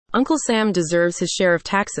Uncle Sam deserves his share of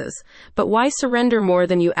taxes, but why surrender more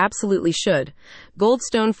than you absolutely should?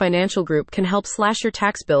 Goldstone Financial Group can help slash your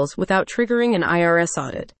tax bills without triggering an IRS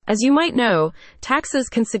audit. As you might know, taxes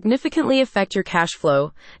can significantly affect your cash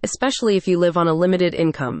flow, especially if you live on a limited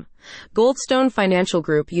income. Goldstone Financial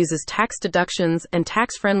Group uses tax deductions and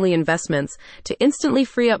tax-friendly investments to instantly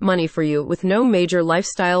free up money for you with no major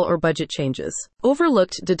lifestyle or budget changes.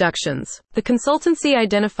 Overlooked deductions. The consultancy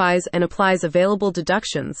identifies and applies available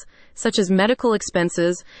deductions, such as medical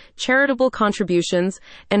expenses, charitable contributions,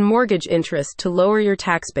 and mortgage interest to lower your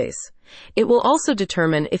tax base. It will also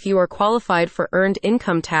determine if you are qualified for earned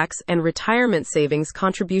income tax and retirement savings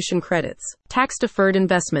contribution credits. Tax-deferred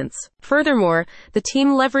investments. Furthermore, the team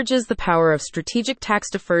leverages the power of strategic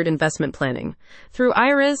tax-deferred investment planning. Through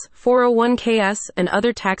IRAs, 401ks, and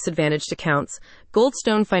other tax-advantaged accounts,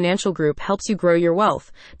 Goldstone Financial Group helps you grow your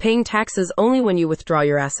wealth, paying taxes only when you withdraw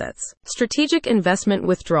your assets. Strategic investment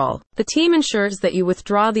withdrawal. The team ensures that you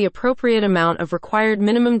withdraw the appropriate amount of required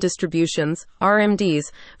minimum distributions,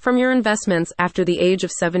 RMDs, from your investments after the age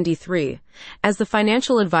of 73. As the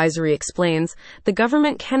financial advisory explains, the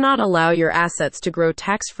government cannot allow your assets to grow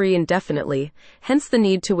tax-free indefinitely, hence the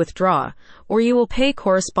need to withdraw, or you will pay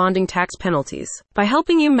corresponding tax penalties. By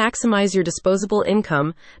helping you maximize your disposable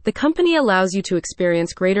income, the company allows you to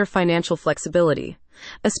experience greater financial flexibility.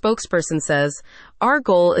 A spokesperson says, "Our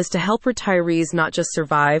goal is to help retirees not just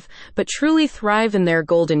survive, but truly thrive in their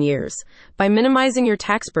golden years. By minimizing your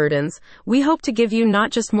tax burdens, we hope to give you not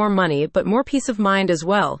just more money, but more peace of mind as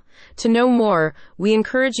well. To know more, we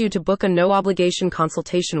encourage you to book a no-obligation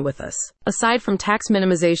consultation with us." Aside from tax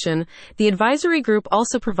minimization, the advisory group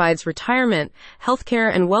also provides retirement,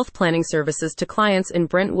 healthcare, and wealth planning services to clients in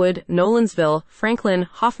Brentwood, Nolensville, Franklin,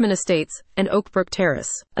 Hoffman Estates, and Oakbrook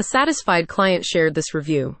Terrace. A satisfied client shared this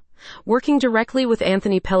review. "Working directly with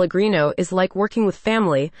Anthony Pellegrino is like working with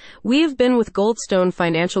family. We have been with Goldstone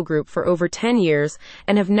Financial Group for over 10 years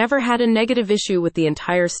and have never had a negative issue with the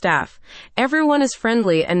entire staff. Everyone is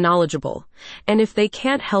friendly and knowledgeable. And if they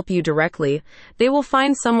can't help you directly, they will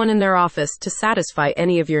find someone in their office to satisfy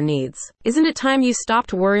any of your needs. Isn't it time you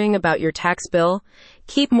stopped worrying about your tax bill?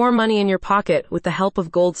 Keep more money in your pocket with the help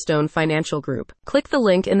of Goldstone Financial Group." Click the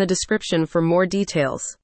link in the description for more details.